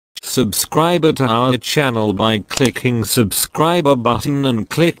subscribe to our channel by clicking subscriber button and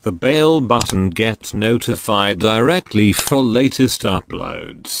click the bell button. Get notified directly for latest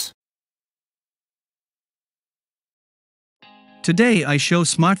uploads. Today I show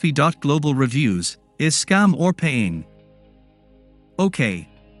smartfy.global reviews, is scam or paying? Okay.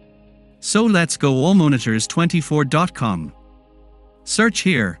 So let's go allmonitors24.com. Search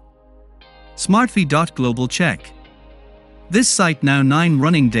here. Smartfy.global check. This site now 9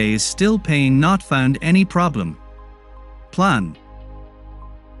 running days still paying, not found any problem. Plan.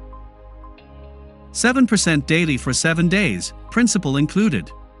 7% daily for 7 days, principal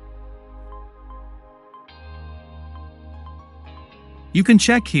included. You can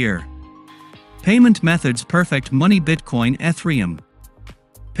check here. Payment methods: perfect money, Bitcoin, Ethereum.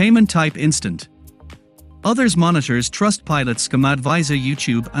 Payment type: instant. Others: monitors, Trustpilot, Scam Advisor,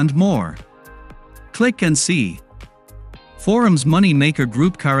 YouTube, and more. Click and see. Forums: Money Maker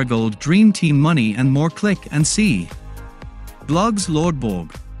Group, Caragold, Dream Team Money, and more. Click and see. Blogs: Lord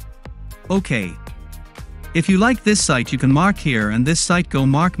Borg. Okay. If you like this site, you can mark here, and this site go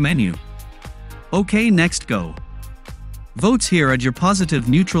mark menu. Okay, next go. Votes here, add your positive,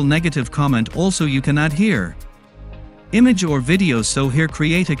 neutral, negative comment. Also you can add here image or video, so here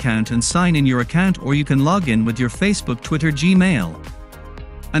create account and sign in your account, or you can log in with your Facebook, Twitter, Gmail.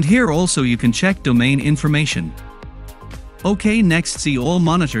 And here also you can check domain information. Okay, next see all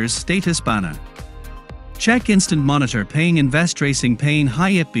monitors status banner. Check instant monitor paying, invest tracing paying,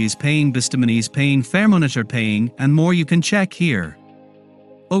 high IPs paying, Bistiminis paying, fair monitor paying, and more you can check here.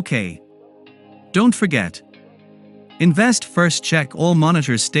 Okay. Don't forget. Invest first, check all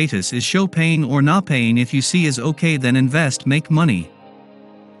monitors status is show paying or not paying. If you see is okay, then invest, make money.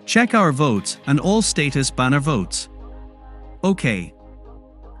 Check our votes and all status banner votes. Okay.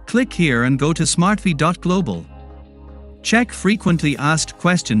 Click here and go to smartfy.global. Check frequently asked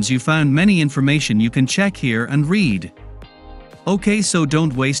questions. You found many information you can check here and read. Okay, so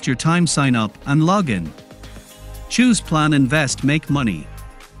don't waste your time, sign up and log in. Choose plan, invest, make money.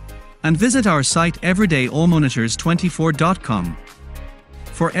 And visit our site everyday allmonitors24.com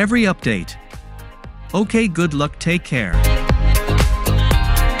for every update. Okay, good luck, take care.